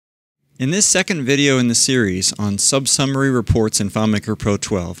In this second video in the series on Subsummary reports in FileMaker Pro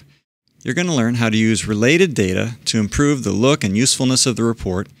 12, you're going to learn how to use related data to improve the look and usefulness of the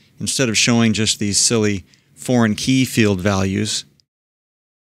report instead of showing just these silly foreign key field values.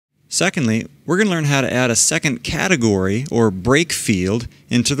 Secondly, we're going to learn how to add a second category or break field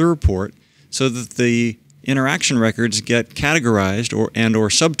into the report so that the interaction records get categorized or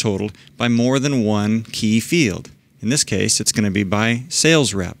subtotaled by more than one key field. In this case, it's going to be by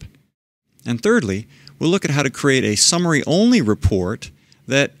sales rep. And thirdly, we'll look at how to create a summary-only report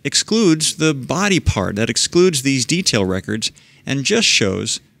that excludes the body part, that excludes these detail records, and just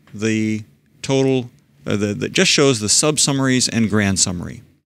shows the total, that just shows the sub-summaries and grand summary.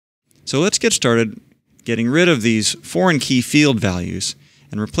 So let's get started getting rid of these foreign key field values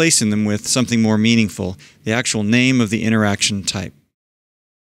and replacing them with something more meaningful, the actual name of the interaction type.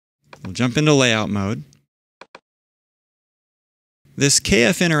 We'll jump into layout mode. This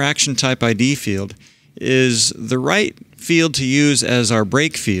KF interaction type ID field is the right field to use as our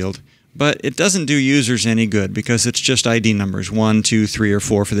break field, but it doesn't do users any good because it's just ID numbers, 1, 2, 3, or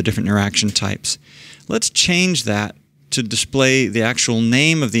 4 for the different interaction types. Let's change that to display the actual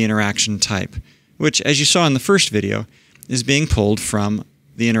name of the interaction type, which, as you saw in the first video, is being pulled from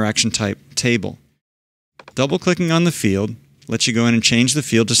the interaction type table. Double-clicking on the field lets you go in and change the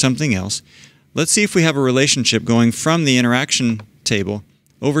field to something else. Let's see if we have a relationship going from the interaction table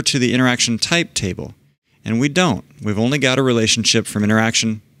over to the interaction type table. And we don't. We've only got a relationship from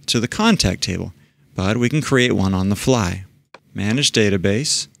interaction to the contact table, but we can create one on the fly. Manage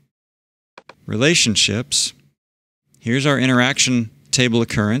database, relationships. Here's our interaction table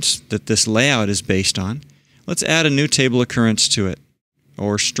occurrence that this layout is based on. Let's add a new table occurrence to it,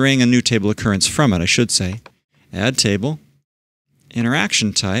 or string a new table occurrence from it, I should say. Add table,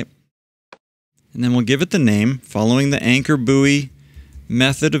 interaction type, and then we'll give it the name following the anchor buoy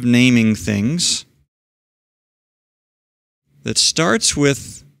method of naming things that starts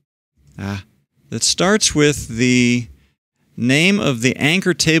with the name of the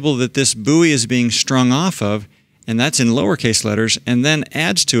anchor table that this buoy is being strung off of, and that's in lowercase letters, and then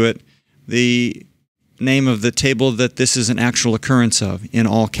adds to it the name of the table that this is an actual occurrence of in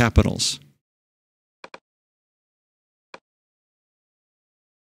all capitals.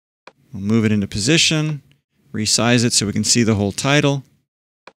 We'll move it into position, resize it so we can see the whole title.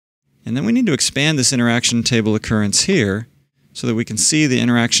 And then we need to expand this interaction table occurrence here so that we can see the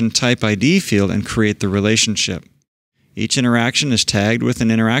interaction type ID field and create the relationship. Each interaction is tagged with an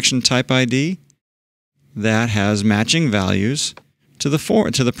interaction type ID that has matching values to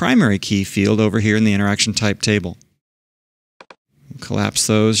the primary key field over here in the interaction type table. We'll collapse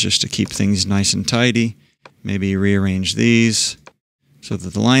those just to keep things nice and tidy. Maybe rearrange these so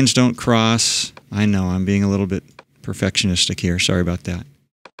that the lines don't cross. I know I'm being a little bit perfectionistic here. Sorry about that.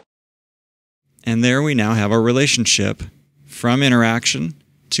 And there we now have our relationship from interaction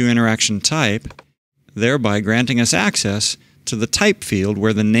to interaction type, thereby granting us access to the type field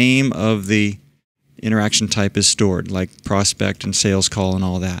where the name of the interaction type is stored, like prospect and sales call and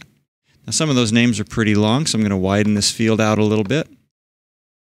all that. Now some of those names are pretty long, so I'm going to widen this field out a little bit.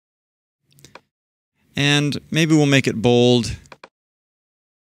 And maybe we'll make it bold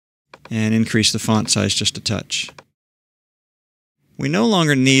and increase the font size just a touch. We no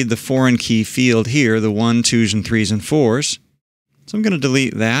longer need the foreign key field here, the 1, 2s, and 3s, and 4s. So I'm going to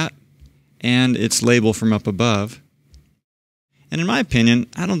delete that and its label from up above. And in my opinion,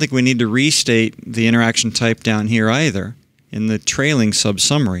 I don't think we need to restate the interaction type down here either in the trailing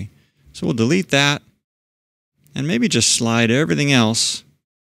subsummary. So we'll delete that and maybe just slide everything else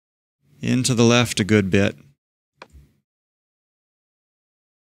into the left a good bit,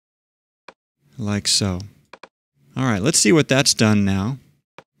 like so. All right, let's see what that's done now.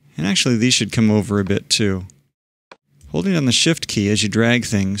 And actually, these should come over a bit too. Holding down the Shift key as you drag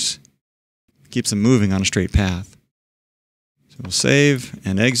things keeps them moving on a straight path. So we'll save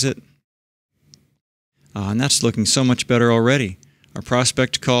and exit. And that's looking so much better already. Our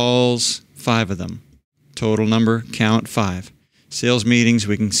prospect calls, 5 of them. Total number, count 5. Sales meetings,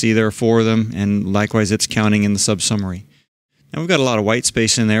 we can see there are 4 of them, and likewise it's counting in the subsummary. Now we've got a lot of white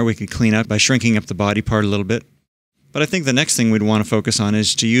space in there we could clean up by shrinking up the body part a little bit. But I think the next thing we'd want to focus on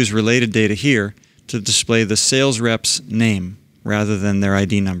is to use related data here to display the sales rep's name rather than their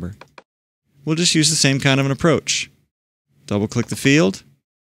ID number. We'll just use the same kind of an approach. Double-click the field.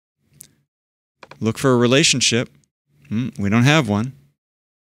 Look for a relationship. We don't have one.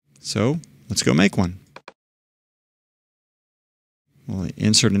 So let's go make one. We'll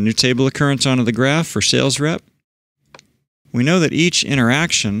insert a new table occurrence onto the graph for sales rep. We know that each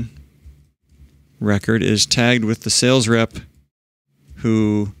interaction record is tagged with the sales rep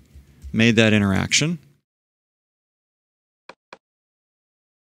who made that interaction.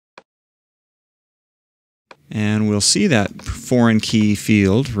 And we'll see that foreign key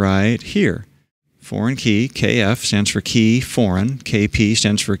field right here. Foreign key, KF, stands for key foreign, KP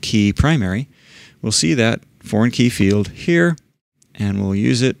stands for key primary. We'll see that foreign key field here, and we'll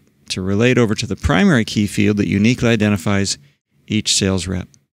use it to relate over to the primary key field that uniquely identifies each sales rep.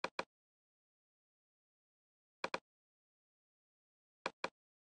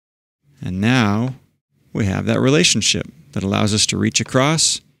 And now we have that relationship that allows us to reach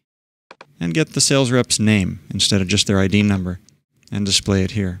across and get the sales rep's name instead of just their ID number and display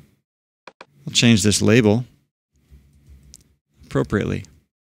it here. I'll change this label appropriately.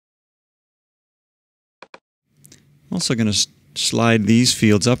 I'm also going to slide these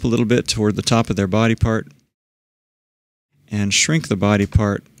fields up a little bit toward the top of their body part and shrink the body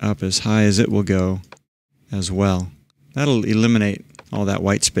part up as high as it will go as well. That'll eliminate all that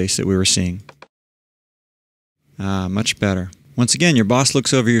white space that we were seeing. Much better. Once again, your boss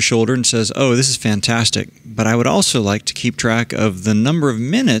looks over your shoulder and says, "Oh, this is fantastic, but I would also like to keep track of the number of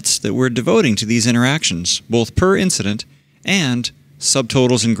minutes that we're devoting to these interactions, both per incident and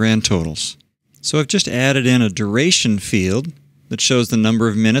subtotals and grand totals." So I've just added in a duration field that shows the number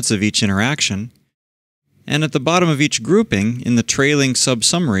of minutes of each interaction. And at the bottom of each grouping, in the trailing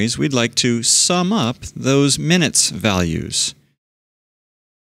subsummaries, we'd like to sum up those minutes values.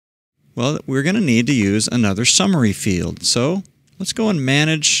 Well, we're going to need to use another summary field. So let's go and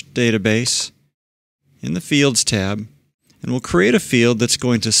Manage Database in the Fields tab, and we'll create a field that's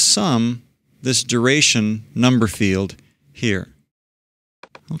going to sum this duration number field here.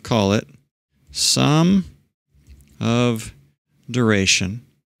 I'll call it Sum of Duration.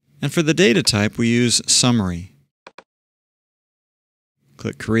 And for the data type, we use Summary.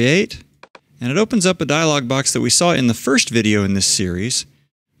 Click Create, and it opens up a dialog box that we saw in the first video in this series.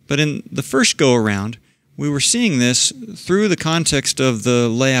 But in the first go-around, we were seeing this through the context of the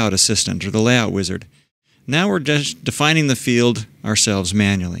layout assistant or the layout wizard. Now we're just defining the field ourselves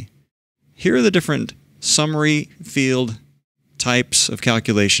manually. Here are the different summary field types of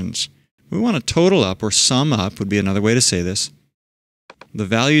calculations. We want to total up, or sum up would be another way to say this, the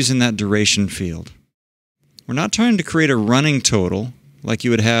values in that duration field. We're not trying to create a running total like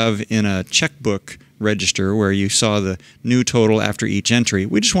you would have in a checkbook register where you saw the new total after each entry.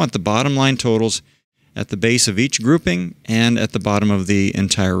 We just want the bottom line totals at the base of each grouping and at the bottom of the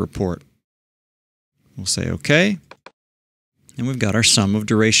entire report. We'll say OK, and we've got our sum of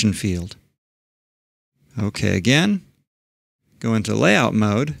duration field. OK again, go into layout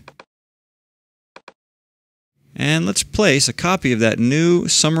mode, and let's place a copy of that new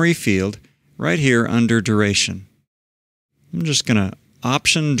summary field right here under duration. I'm just going to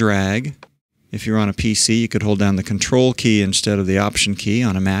Option drag. If you're on a PC, you could hold down the Control key instead of the Option key.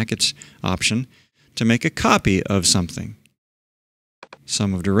 On a Mac, it's Option, to make a copy of something.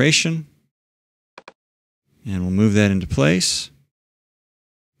 Sum of duration. And we'll move that into place.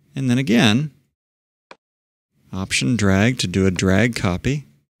 And then again, Option drag to do a drag copy.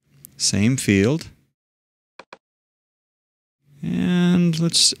 Same field. And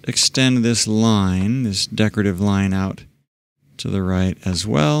let's extend this line, this decorative line, out to the right as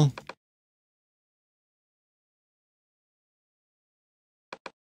well.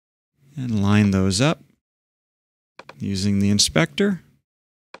 And line those up using the inspector,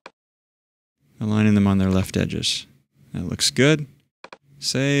 aligning them on their left edges. That looks good.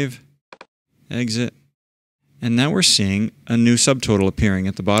 Save, exit, and now we're seeing a new subtotal appearing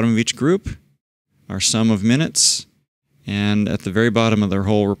at the bottom of each group, our sum of minutes, and at the very bottom of their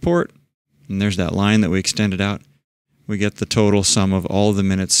whole report, and there's that line that we extended out, we get the total sum of all the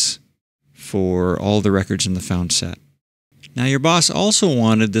minutes for all the records in the found set. Now your boss also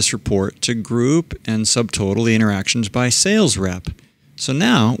wanted this report to group and subtotal the interactions by sales rep. So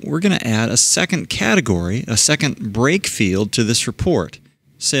now we're going to add a second category, a second break field to this report,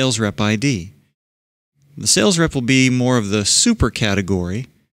 sales rep ID. The sales rep will be more of the super category,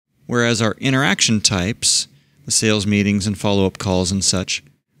 whereas our interaction types, the sales meetings and follow-up calls and such,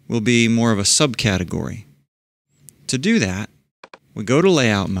 will be more of a subcategory. To do that, we go to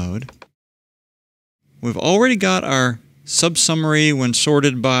layout mode. We've already got our subsummary when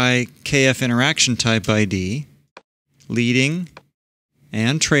sorted by KF interaction type ID, leading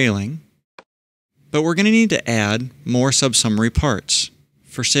and trailing, but we're going to need to add more subsummary parts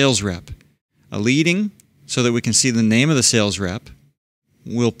for sales rep. A leading, so that we can see the name of the sales rep.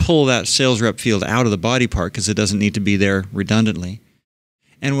 We'll pull that sales rep field out of the body part because it doesn't need to be there redundantly.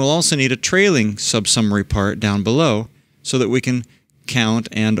 And we'll also need a trailing subsummary part down below so that we can count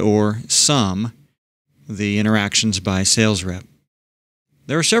and or sum the interactions by sales rep.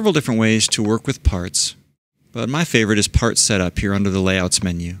 There are several different ways to work with parts, but my favorite is Part Setup here under the Layouts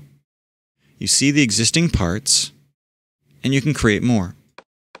menu. You see the existing parts, and you can create more.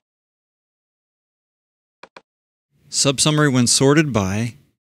 Subsummary when sorted by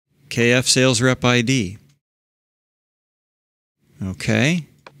KF Sales Rep ID. Okay,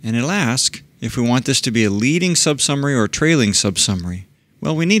 and it'll ask if we want this to be a leading subsummary or a trailing subsummary.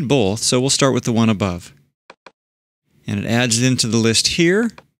 Well, we need both, so we'll start with the one above. And it adds it into the list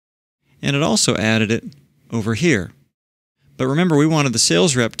here, and it also added it over here. But remember, we wanted the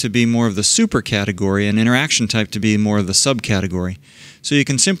sales rep to be more of the super category and interaction type to be more of the subcategory. So you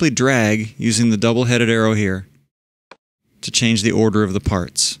can simply drag using the double-headed arrow here to change the order of the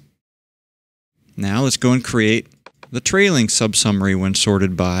parts. Now let's go and create the trailing subsummary when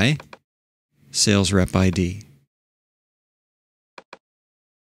sorted by Sales Rep ID.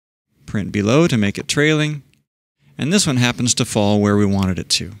 Print below to make it trailing, and this one happens to fall where we wanted it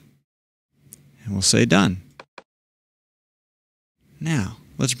to. And we'll say done. Now,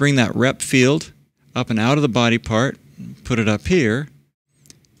 let's bring that rep field up and out of the body part, put it up here.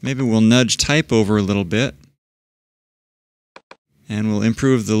 Maybe we'll nudge type over a little bit, and we'll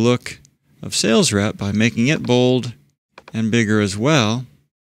improve the look of sales rep by making it bold and bigger as well.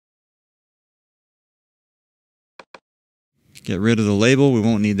 Get rid of the label, we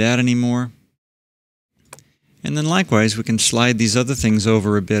won't need that anymore. And then likewise, we can slide these other things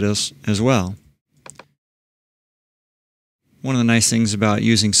over a bit as well. One of the nice things about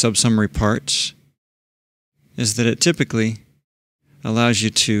using subsummary parts is that it typically allows you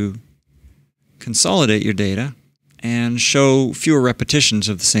to consolidate your data and show fewer repetitions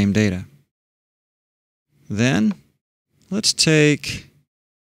of the same data. Then, let's take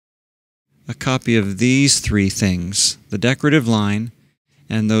a copy of these three things, the decorative line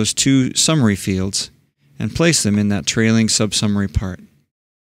and those two summary fields, and place them in that trailing subsummary part.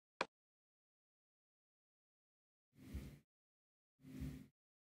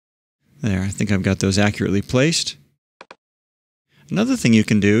 There, I think I've got those accurately placed. Another thing you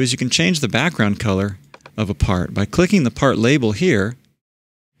can do is you can change the background color of a part. By clicking the part label here,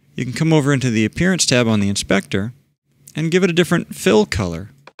 you can come over into the Appearance tab on the inspector and give it a different fill color.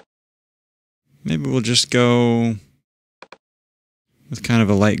 Maybe we'll just go with kind of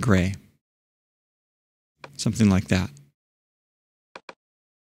a light gray. Something like that.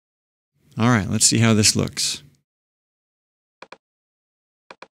 All right, let's see how this looks.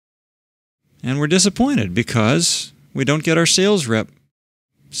 And we're disappointed because we don't get our sales rep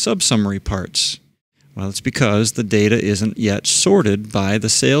subsummary parts. Well, it's because the data isn't yet sorted by the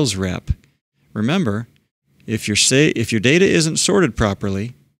sales rep. Remember, if your data isn't sorted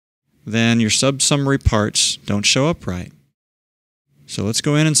properly, then your subsummary parts don't show up right. So let's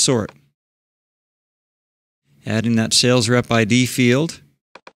go in and sort. Adding that sales rep ID field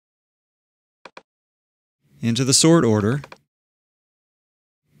into the sort order,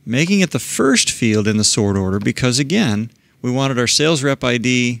 making it the first field in the sort order because, again, we wanted our sales rep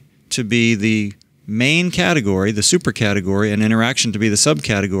ID to be the main category, the super category, and interaction to be the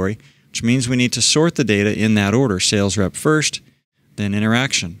subcategory, which means we need to sort the data in that order. Sales rep first, then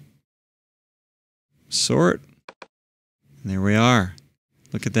interaction. Sort. And there we are.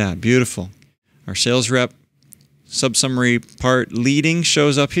 Look at that. Beautiful. Our sales rep subsummary part leading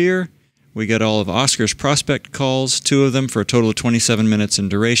shows up here. We get all of Oscar's prospect calls, 2 of them for a total of 27 minutes in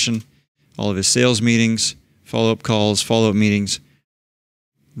duration, all of his sales meetings, follow-up calls, follow-up meetings.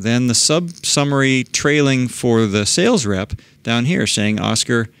 Then the subsummary trailing for the sales rep down here saying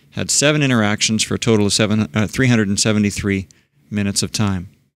Oscar had 7 interactions for a total of 373 minutes of time.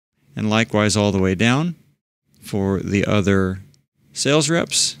 And likewise all the way down for the other sales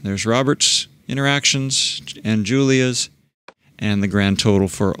reps. There's Robert's interactions and Julia's, and the grand total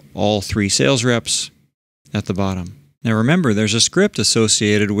for all 3 sales reps at the bottom. Now remember, there's a script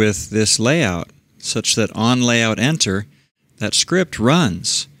associated with this layout, such that on layout enter, that script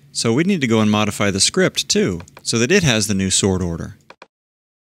runs. So we need to go and modify the script too, so that it has the new sort order.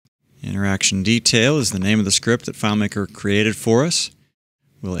 Interaction detail is the name of the script that FileMaker created for us.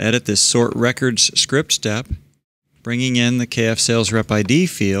 We'll edit this sort records script step, bringing in the KF Sales Rep ID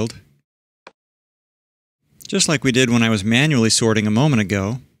field, just like we did when I was manually sorting a moment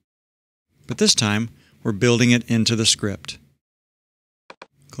ago, but this time we're building it into the script.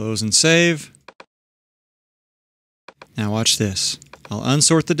 Close and save. Now watch this. I'll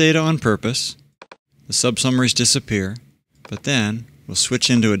unsort the data on purpose, the subsummaries disappear, but then we'll switch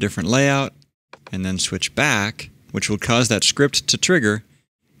into a different layout and then switch back, which will cause that script to trigger,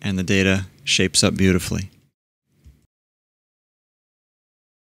 and the data shapes up beautifully.